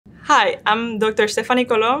Hi, I'm Dr. Stephanie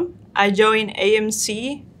Colom. I joined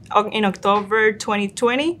AMC in October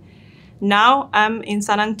 2020. Now I'm in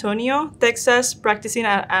San Antonio, Texas, practicing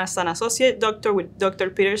as an associate doctor with Dr.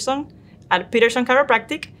 Peterson at Peterson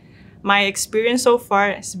Chiropractic. My experience so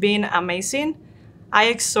far has been amazing. I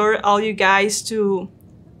exhort all you guys to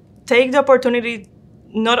take the opportunity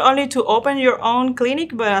not only to open your own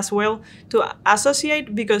clinic, but as well to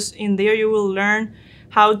associate, because in there you will learn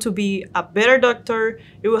how to be a better doctor.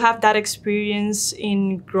 You will have that experience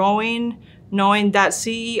in growing, knowing that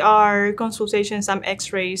CER, consultations, and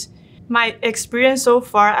x-rays. My experience so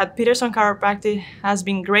far at Peterson Chiropractic has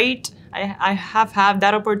been great. I have had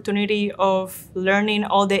that opportunity of learning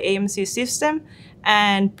all the AMC system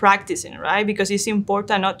and practicing, right? Because it's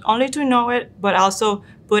important not only to know it, but also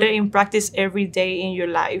put it in practice every day in your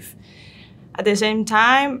life. At the same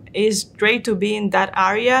time, it's great to be in that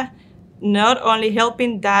area, not only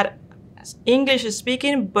helping that English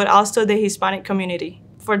speaking, but also the Hispanic community.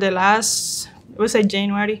 For the last, I would say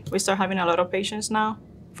January, we start having a lot of patients now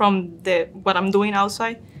from what I'm doing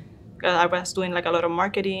outside. I was doing like a lot of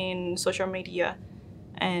marketing, social media,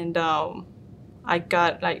 and I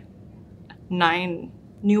got like 9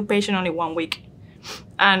 new patients only 1 week.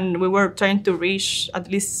 And we were trying to reach at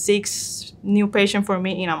least 6 new patients for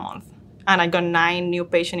me in a month. And I got 9 new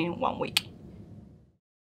patients in 1 week.